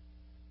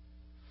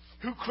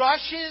 who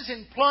crushes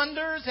and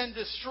plunders and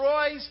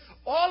destroys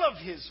all of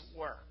his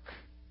work.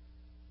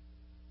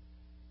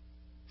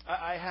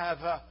 I have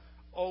an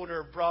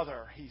older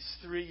brother. He's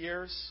 3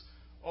 years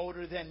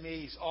older than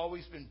me. He's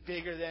always been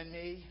bigger than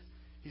me.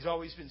 He's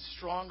always been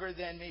stronger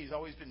than me. He's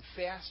always been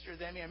faster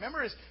than me. I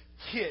remember as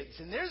kids,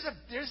 and there's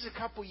a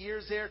couple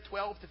years there,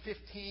 12 to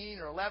 15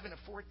 or 11 to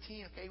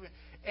 14, okay?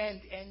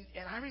 And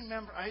I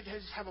remember I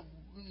just have a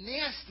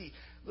nasty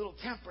little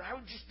temper. I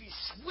would just be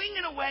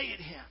swinging away at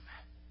him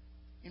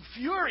in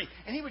fury,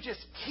 and he would just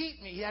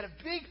keep me. He had a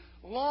big,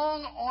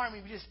 long arm.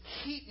 He would just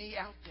keep me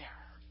out there.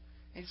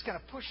 And he'd just kind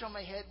of push on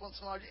my head once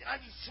in a while, and I'd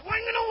be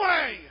swinging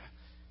away,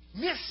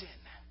 missing.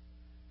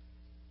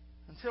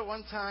 Until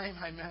one time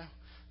I met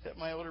that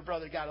my older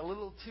brother got a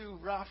little too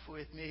rough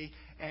with me,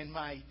 and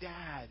my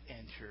dad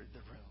entered the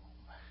room.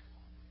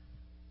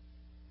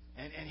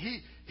 And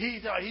he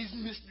thought he's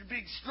Mr.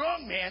 Big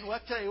Strong Man. Well,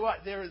 I'll tell you what,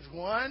 there is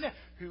one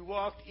who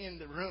walked in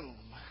the room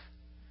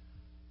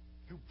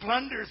who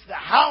plunders the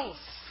house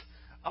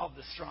of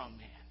the strong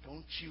man.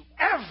 Don't you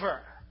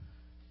ever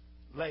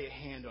lay a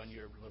hand on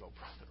your little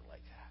brother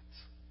like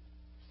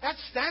that.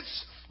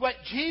 That's what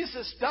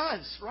Jesus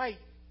does right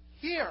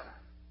here.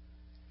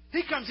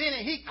 He comes in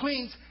and he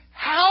cleans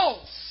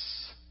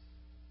house.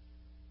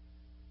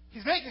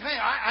 He's making claim,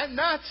 I'm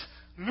not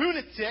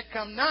lunatic.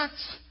 I'm not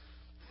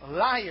a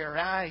liar.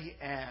 I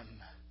am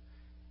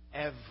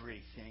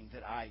everything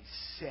that I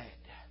said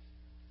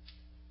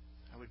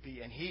I would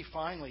be. And he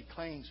finally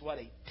claims what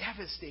a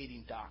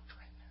devastating doctrine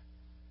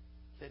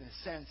that in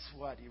a sense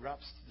what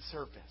erupts to the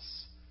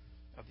surface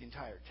of the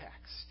entire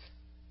text.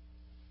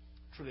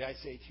 Truly I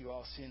say to you,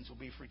 all sins will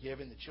be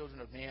forgiven. The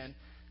children of man,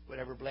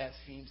 whatever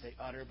blasphemes they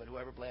utter, but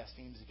whoever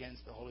blasphemes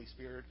against the Holy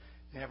Spirit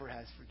never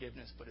has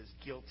forgiveness, but is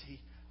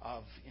guilty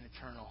of an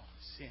eternal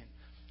sin.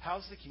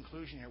 How's the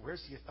conclusion here?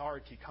 Where's the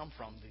authority come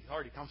from? The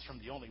authority comes from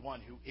the only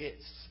one who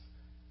is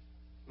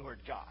Lord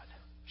God,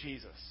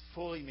 Jesus,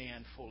 fully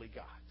man, fully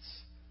God.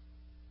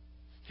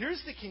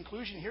 Here's the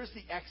conclusion. Here's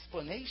the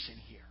explanation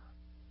here.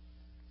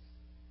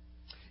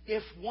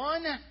 If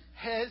one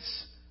has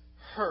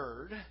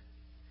heard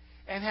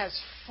and has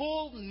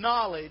full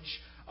knowledge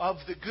of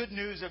the good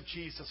news of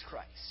Jesus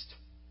Christ,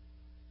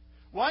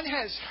 one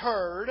has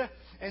heard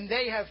and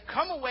they have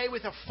come away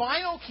with a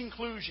final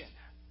conclusion.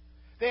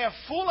 They have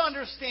full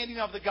understanding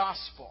of the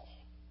gospel.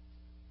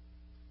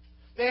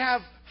 They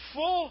have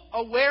full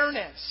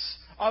awareness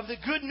of the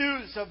good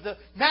news, of the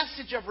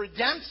message of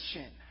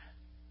redemption.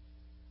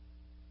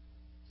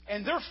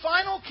 And their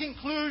final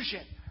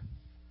conclusion,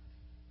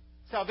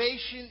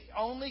 salvation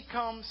only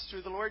comes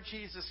through the Lord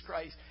Jesus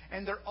Christ.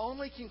 And their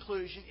only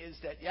conclusion is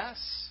that yes,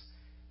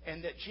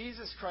 and that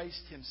Jesus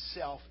Christ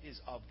himself is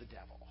of the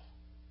devil.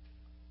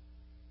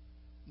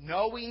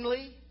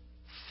 Knowingly,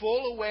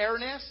 full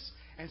awareness,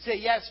 and say,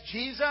 yes,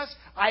 Jesus,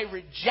 I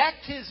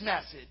reject his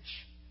message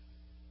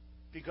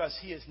because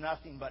he is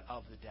nothing but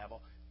of the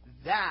devil.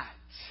 That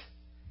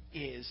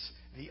is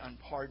the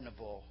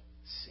unpardonable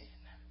sin.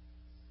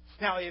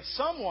 Now, if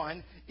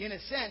someone, in a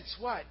sense,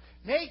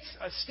 makes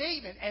a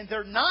statement and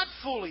they're not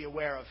fully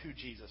aware of who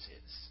Jesus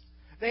is,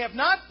 they have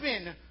not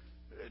been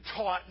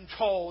taught and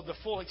told the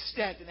full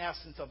extent and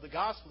essence of the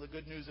gospel, the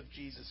good news of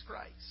Jesus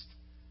Christ,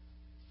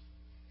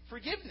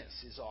 forgiveness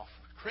is offered,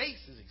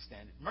 grace is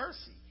extended,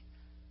 mercy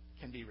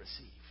can be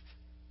received.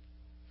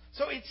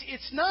 So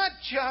it's not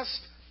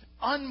just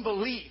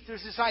unbelief.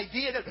 There's this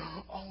idea that,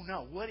 oh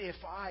no, what if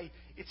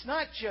it's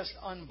not just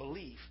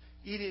unbelief.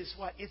 It is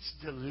what? It's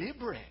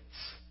deliberate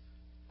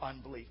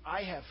unbelief.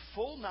 I have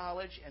full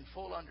knowledge and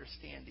full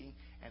understanding,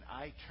 and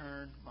I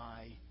turn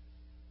my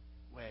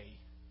way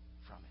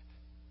from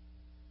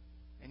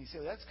it. And you say,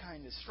 well, that's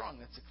kind of strong.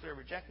 That's a clear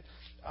rejection.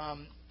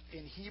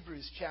 In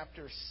Hebrews,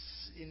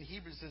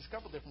 there's a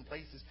couple different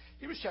places.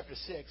 Hebrews chapter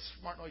 6,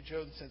 Martin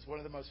Lloyd-Jones says one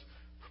of the most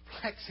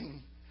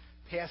perplexing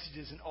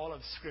passages in all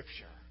of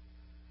Scripture.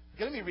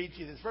 Okay, let me read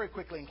to you this very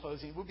quickly in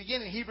closing. We'll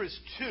begin in Hebrews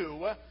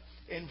 2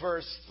 in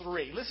verse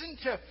 3. Listen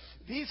to,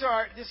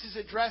 this is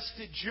addressed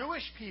to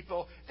Jewish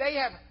people. They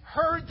have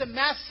heard the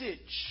message.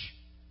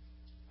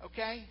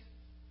 Okay?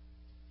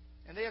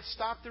 And they have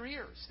stopped their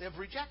ears. They have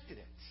rejected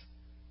it.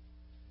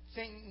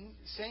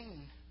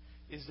 Satan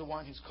is the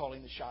one who's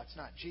calling the shots,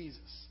 not Jesus.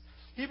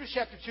 Hebrews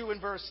chapter 2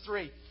 and verse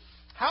 3.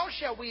 How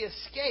shall we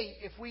escape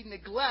if we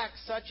neglect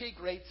such a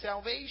great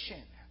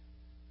salvation?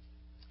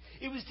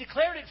 It was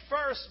declared at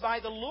first by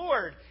the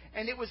Lord,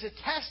 and it was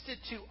attested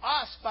to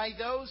us by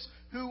those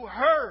who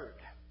heard.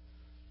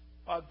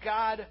 While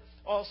God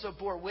also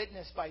bore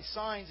witness by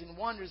signs and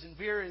wonders and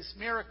various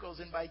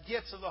miracles and by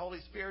gifts of the Holy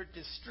Spirit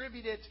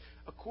distributed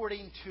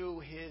according to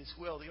His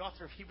will. The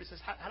author of Hebrews says,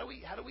 how do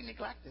we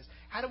neglect this?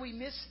 How do we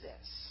miss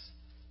this?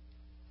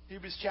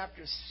 Hebrews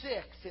chapter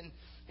 6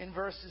 in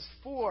verses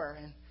 4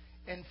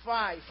 and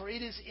 5. For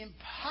it is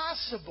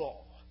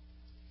impossible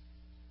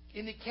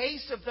in the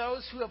case of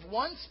those who have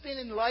once been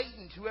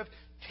enlightened, who have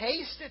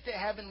tasted the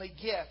heavenly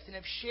gift and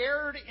have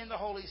shared in the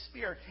Holy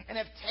Spirit and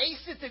have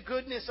tasted the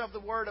goodness of the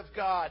Word of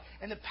God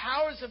and the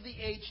powers of the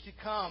age to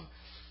come,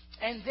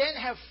 and then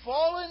have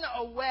fallen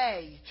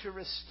away, to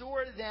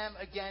restore them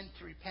again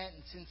to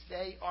repentance, since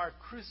they are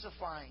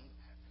crucifying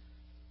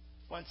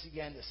once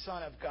again the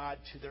Son of God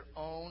to their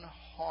own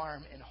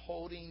harm and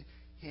holding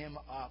Him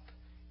up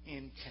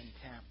in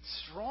contempt.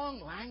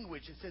 Strong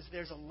language. It says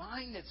there's a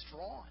line that's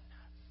drawn.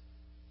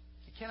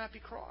 It cannot be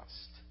crossed.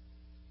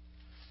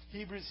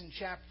 Hebrews in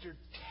chapter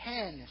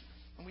 10,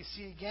 and we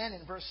see again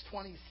in verse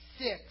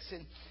 26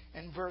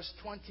 and verse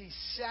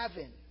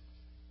 27.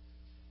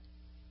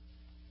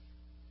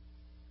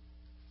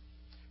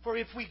 For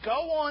if we go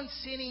on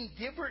sinning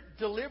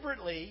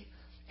deliberately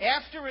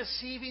after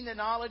receiving the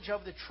knowledge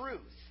of the truth,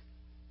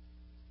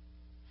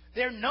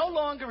 there no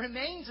longer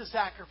remains a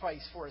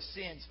sacrifice for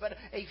sins, but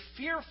a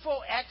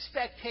fearful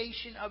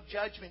expectation of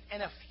judgment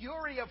and a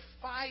fury of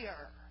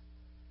fire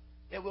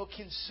that will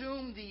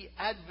consume the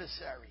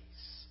adversaries.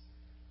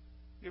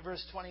 Here,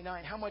 verse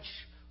 29, how much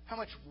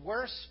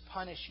worse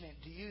punishment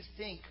do you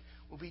think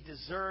will be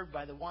deserved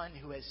by the one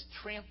who has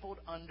trampled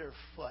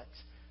underfoot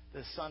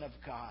the Son of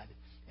God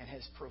and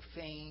has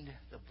profaned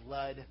the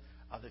blood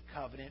of the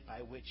covenant by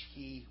which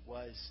he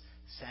was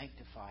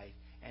sanctified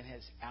and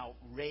has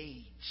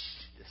outraged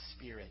the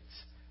Spirit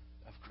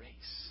of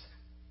grace?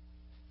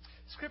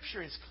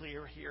 Scripture is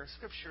clear here.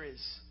 Scripture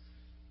is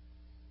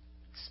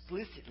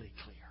explicitly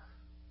clear.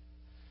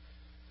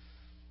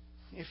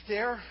 If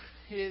there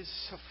is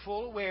a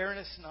full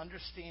awareness and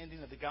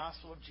understanding of the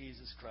gospel of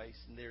Jesus Christ,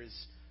 and there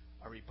is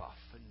a rebuff,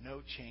 and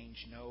no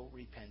change, no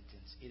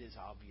repentance, it is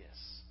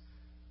obvious.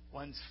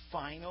 One's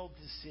final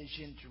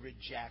decision to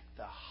reject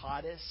the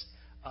hottest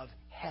of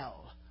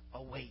hell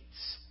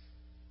awaits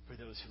for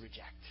those who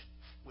reject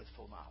with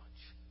full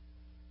knowledge.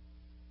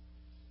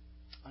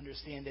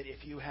 Understand that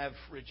if you have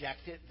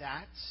rejected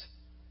that,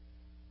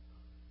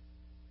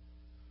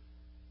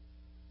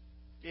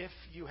 you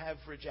have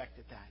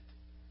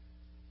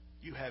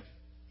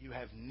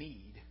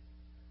need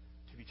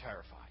to be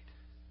terrified.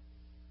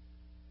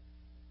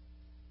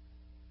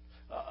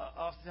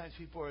 Oftentimes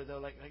people are, though,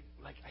 like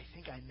I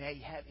think I may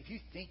have. If you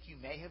think you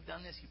may have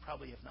done this, you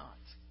probably have not.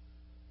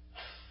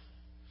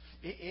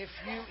 If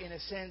you, in a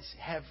sense,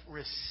 have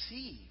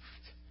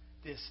received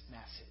this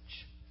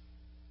message,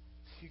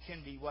 you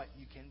can be what?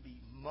 You can be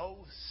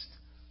most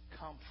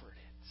comforted.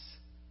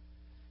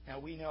 Now,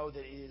 we know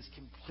that it is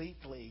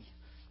completely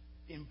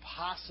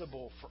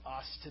impossible for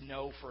us to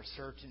know for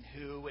certain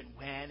who and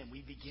when, and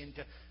we begin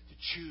to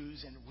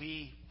choose, and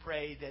we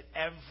pray that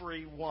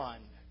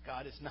everyone,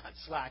 God is not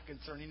slack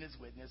concerning His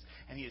witness,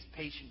 and He is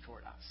patient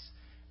toward us.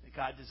 That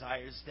God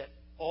desires that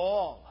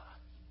all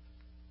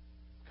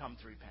come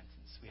to repentance.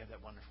 We have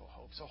that wonderful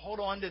hope. So hold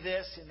on to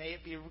this, and may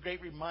it be a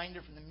great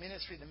reminder from the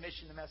ministry, the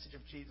mission, the message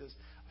of Jesus,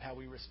 of how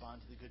we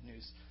respond to the good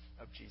news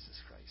of Jesus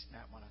Christ.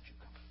 Matt, why don't you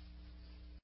come?